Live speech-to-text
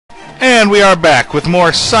And we are back with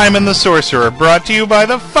more Simon the Sorcerer, brought to you by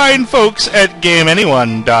the fine folks at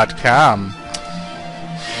GameAnyone.com.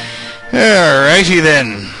 Alrighty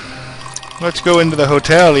then. Let's go into the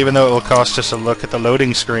hotel, even though it will cost us a look at the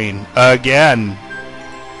loading screen. Again.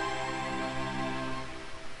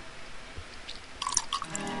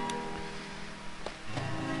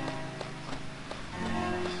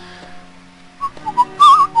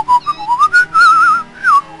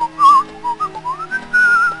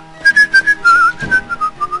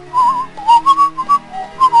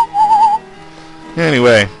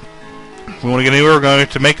 Anyway, if we want to get anywhere, we're going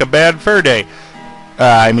to make a bad fur day.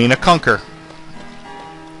 I mean a conker.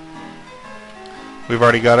 We've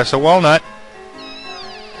already got us a walnut.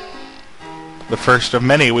 The first of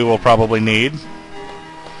many we will probably need.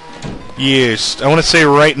 Yes, I want to say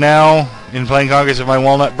right now, in playing conkers, if my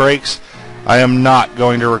walnut breaks, I am not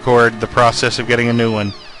going to record the process of getting a new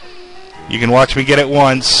one. You can watch me get it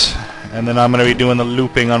once, and then I'm going to be doing the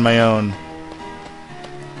looping on my own.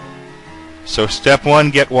 So step 1,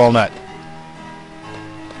 get walnut.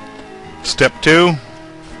 Step 2.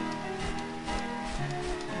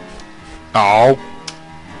 Oh.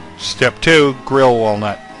 Step 2, grill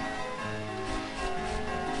walnut.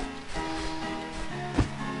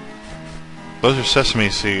 Those are sesame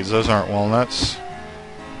seeds. Those aren't walnuts.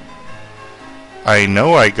 I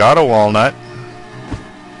know I got a walnut.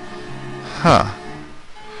 Huh.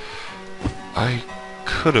 I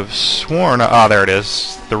could have sworn... Ah, there it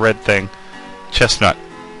is. The red thing. Chestnut.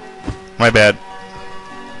 My bad.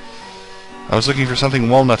 I was looking for something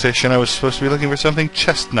walnutish, and I was supposed to be looking for something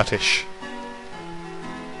chestnutish.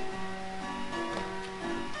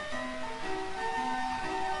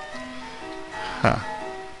 Huh.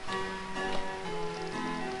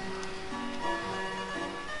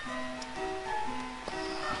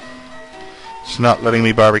 It's not letting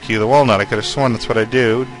me barbecue the walnut. I could have sworn that's what I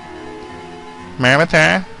do. Let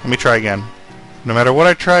me try again. No matter what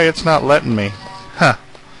I try, it's not letting me. Huh.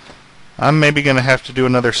 I'm maybe going to have to do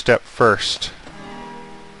another step first.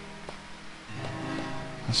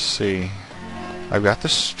 Let's see. I've got the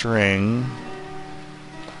string.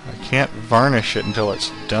 I can't varnish it until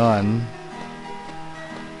it's done.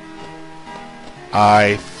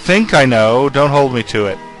 I think I know. Don't hold me to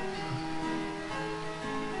it.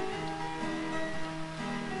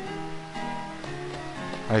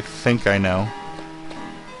 I think I know.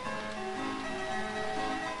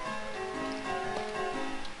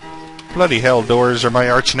 Bloody hell, doors are my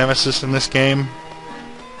arch nemesis in this game.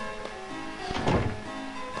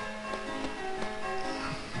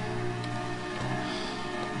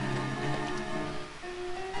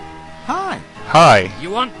 Hi. Hi. You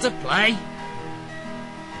want to play?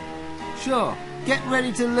 Sure. Get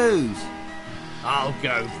ready to lose. I'll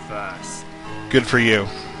go first. Good for you.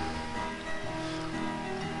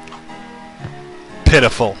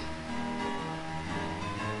 Pitiful.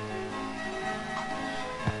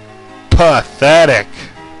 Pathetic.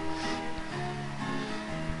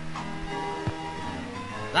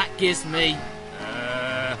 That gives me,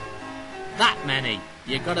 that many.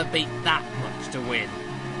 You gotta beat that much to win.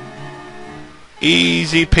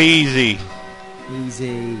 Easy peasy.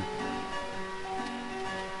 Easy.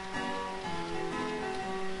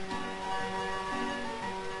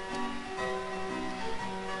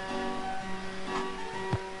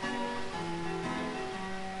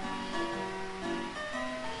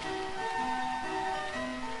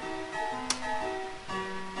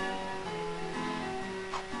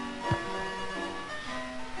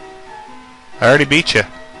 I already beat you.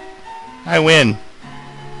 I win.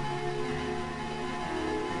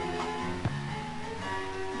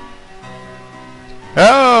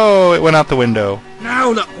 Oh, it went out the window.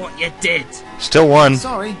 Now look what you did. Still won.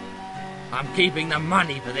 Sorry. I'm keeping the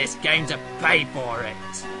money for this game to pay for it.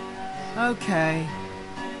 Okay.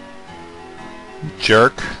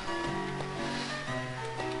 Jerk.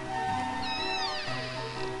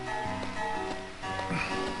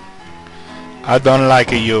 I don't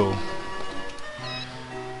like you.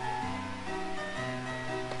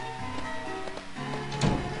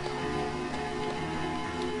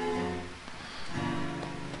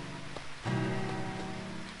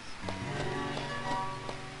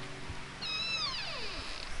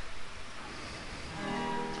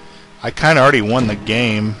 I kind of already won the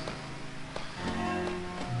game.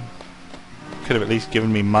 Could have at least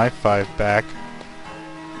given me my 5 back.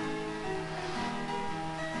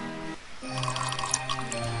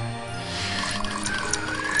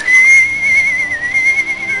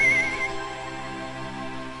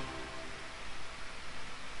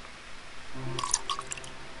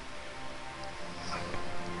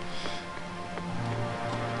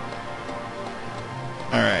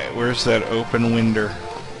 Alright, Alright, where's that open window?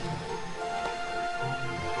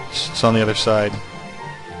 It's on the other side.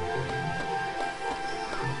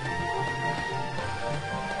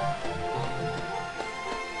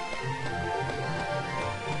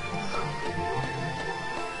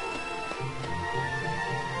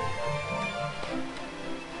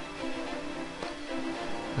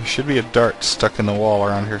 There should be a dart stuck in the wall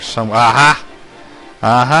around here somewhere. Aha!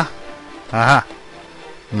 Aha! Aha!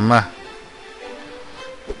 Ma.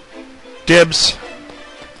 Dibs!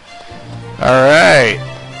 Alright.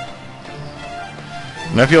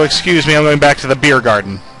 Now if you'll excuse me, I'm going back to the beer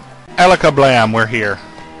garden. Alaka blam, we're here.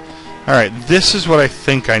 Alright, this is what I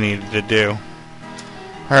think I needed to do.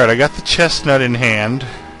 Alright, I got the chestnut in hand.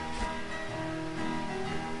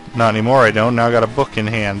 Not anymore, I don't. Now I got a book in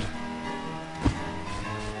hand.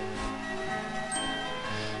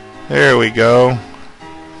 There we go.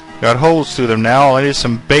 Got holes through them now. All I need is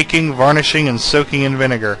some baking, varnishing, and soaking in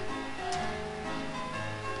vinegar.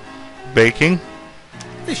 Baking.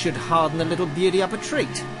 This should harden the little beauty up a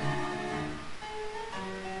treat.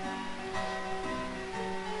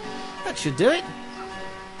 That should do it.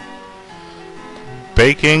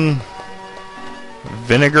 Baking,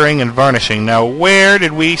 vinaigaring, and varnishing. Now, where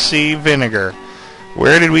did we see vinegar?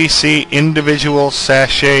 Where did we see individual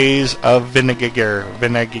sachets of vinegar?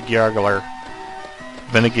 Vinegigular.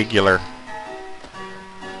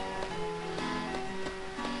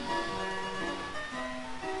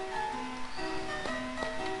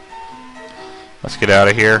 Let's get out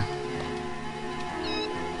of here.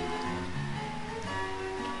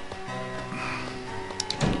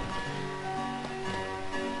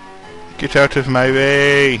 Get out of my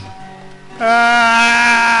way.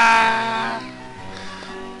 Ah!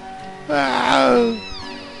 Ah!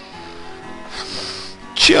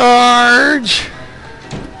 Charge!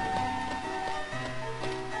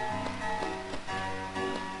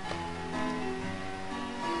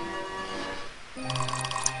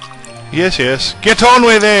 Yes, yes. Get on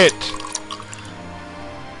with it!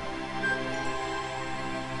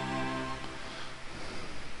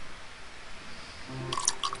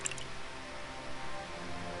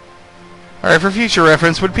 Alright, for future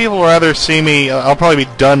reference, would people rather see me... I'll probably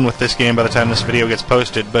be done with this game by the time this video gets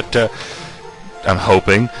posted, but, I'm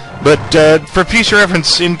hoping. But, for future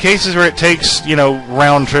reference, in cases where it takes, you know,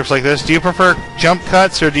 round trips like this, do you prefer jump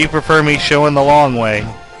cuts, or do you prefer me showing the long way?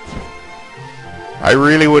 I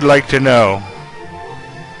really would like to know.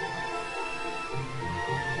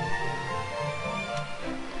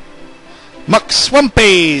 Muck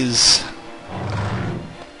Swampies!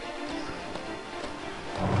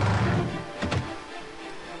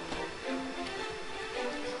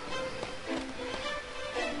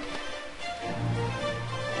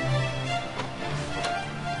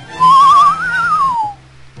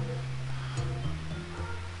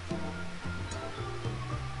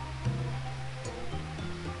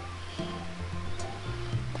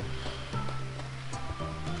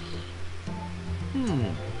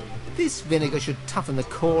 This vinegar should toughen the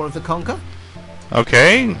core of the conker.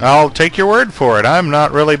 Okay, I'll take your word for it. I'm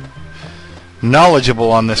not really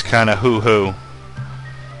knowledgeable on this kind of hoo-hoo.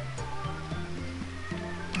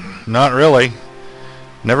 Not really.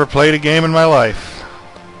 Never played a game in my life.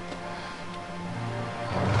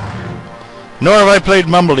 Nor have I played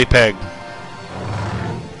Mumbledy-Peg.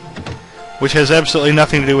 Which has absolutely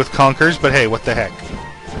nothing to do with conkers, but hey, what the heck.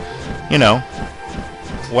 You know,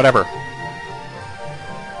 whatever.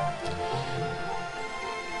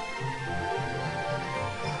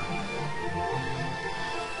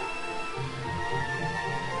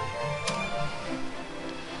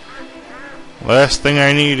 Last thing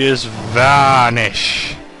I need is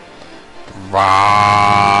varnish.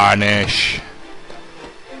 Varnish.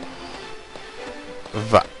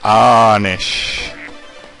 Varnish.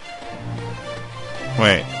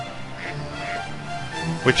 Wait.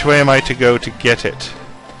 Which way am I to go to get it?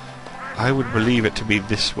 I would believe it to be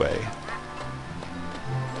this way.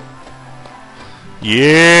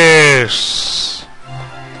 Yes!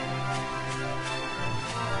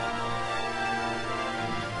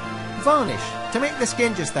 Varnish, to make the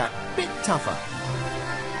skin just that bit tougher.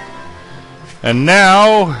 And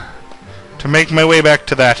now, to make my way back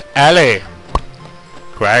to that alley.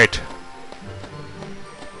 Quite.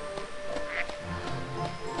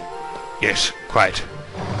 Yes, quite.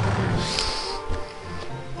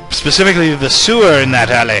 Specifically the sewer in that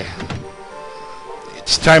alley.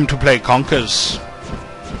 It's time to play conkers.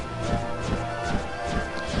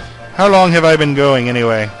 How long have I been going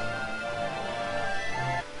anyway?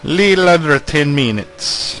 Little under 10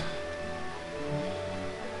 minutes.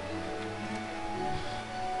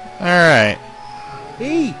 Alright.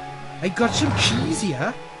 Hey, I got some cheese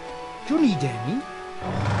here. Do you need any?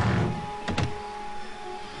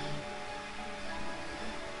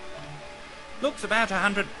 Looks about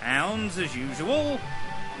 £100 as usual.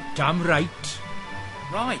 Damn right.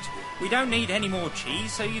 Right, we don't need any more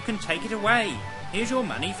cheese, so you can take it away. Here's your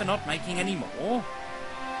money for not making any more.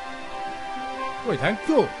 Why, thank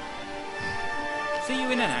you. See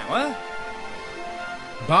you in an hour.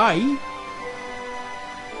 Bye.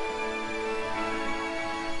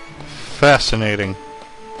 Fascinating.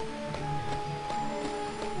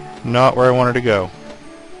 Not where I wanted to go.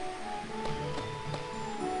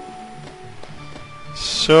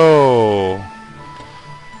 So,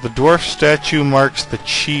 the dwarf statue marks the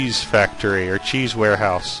cheese factory, or cheese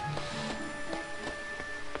warehouse.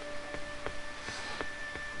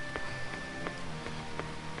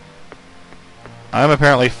 I'm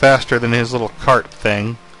apparently faster than his little cart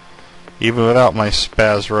thing, even without my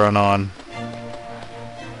spaz run on.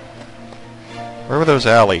 Where were those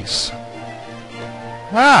alleys?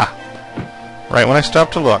 Ah! Right when I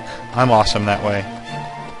stopped to look. I'm awesome that way.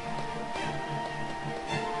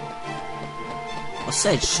 I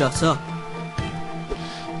said shut up.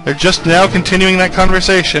 They're just now continuing that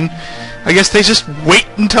conversation. I guess they just wait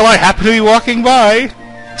until I happen to be walking by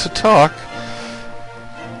to talk.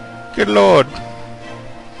 Good lord.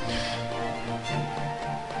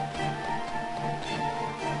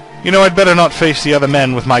 You know, I'd better not face the other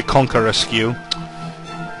men with my conqueror skew.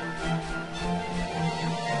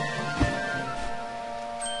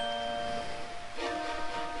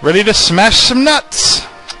 Ready to smash some nuts!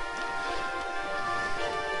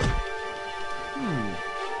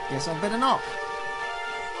 Guess I'd better not.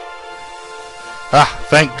 Ah,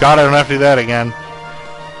 thank God I don't have to do that again.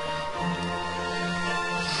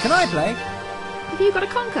 Can I play? Have you got a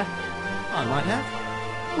conker? I might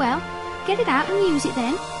have. Well, get it out and use it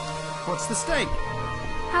then. What's the stake?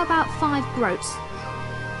 How about 5 groats?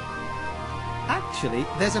 Actually,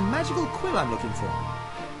 there's a magical quill I'm looking for.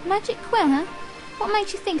 Magic quill, huh? What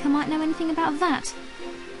makes you think I might know anything about that?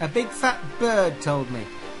 A big fat bird told me.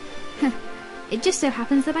 It just so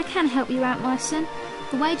happens that I can help you out, my son.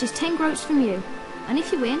 The wager's 10 groats from you. And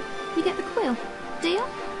if you win, you get the quill. Deal?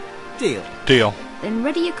 Deal. Deal. Then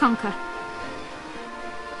ready your conker.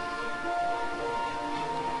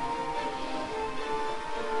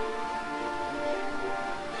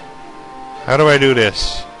 How do I do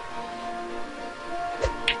this?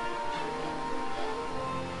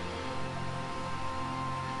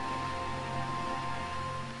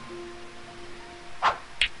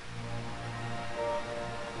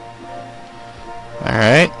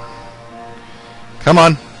 Alright. Come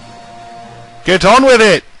on. Get on with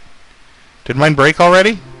it! Did mine break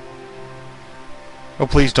already? Oh,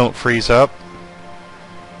 please don't freeze up.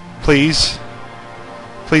 Please.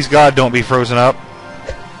 Please, God, don't be frozen up.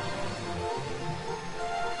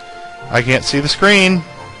 I can't see the screen.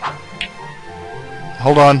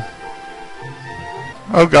 Hold on.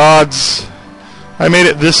 Oh, gods. I made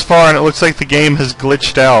it this far and it looks like the game has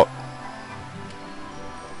glitched out.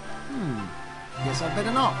 Guess I'd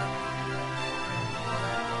better not.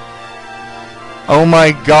 Oh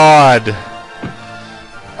my god.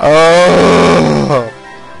 Oh.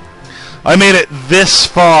 I made it this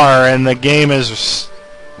far and the game is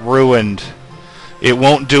ruined. It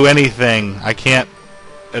won't do anything. I can't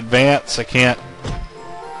advance. I can't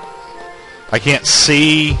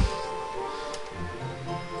see.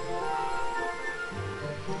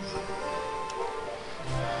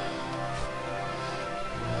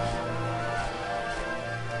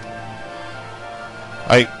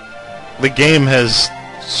 The game has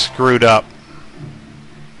screwed up.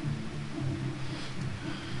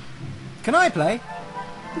 Can I play?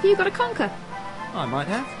 Have you got a conker? I might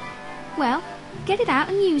have. Well, get it out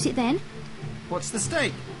and use it then. What's the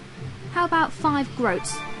stake? How about 5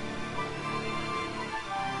 groats?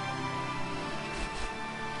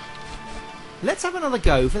 Let's have another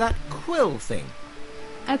go for that quill thing.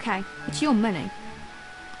 Okay, it's your money.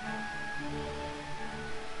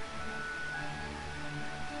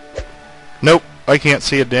 Nope, I can't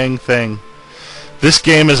see a dang thing. This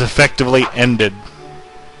game is effectively ended.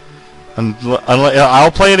 I'll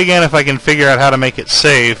play it again if I can figure out how to make it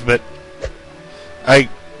save, but I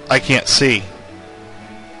can't see.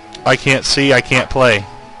 I can't see, I can't play.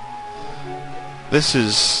 This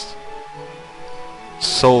is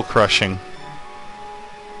soul-crushing.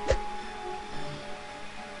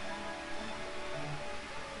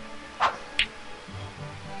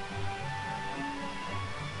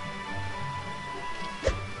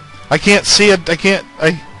 I can't see it.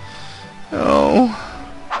 Oh.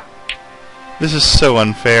 This is so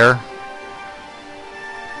unfair.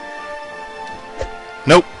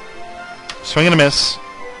 Nope. Swing and a miss.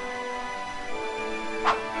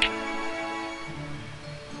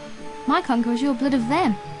 I can't cause your blood of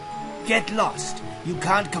them. Get lost. You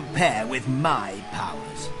can't compare with my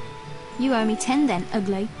powers. You owe me 10 then,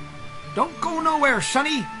 ugly. Don't go nowhere,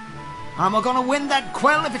 sonny. I'm gonna win that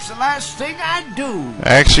quill if it's the last thing I do.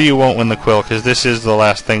 Actually, you won't win the quill, because this is the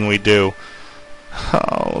last thing we do.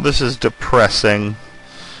 Oh, this is depressing.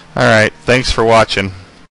 Alright, thanks for watching.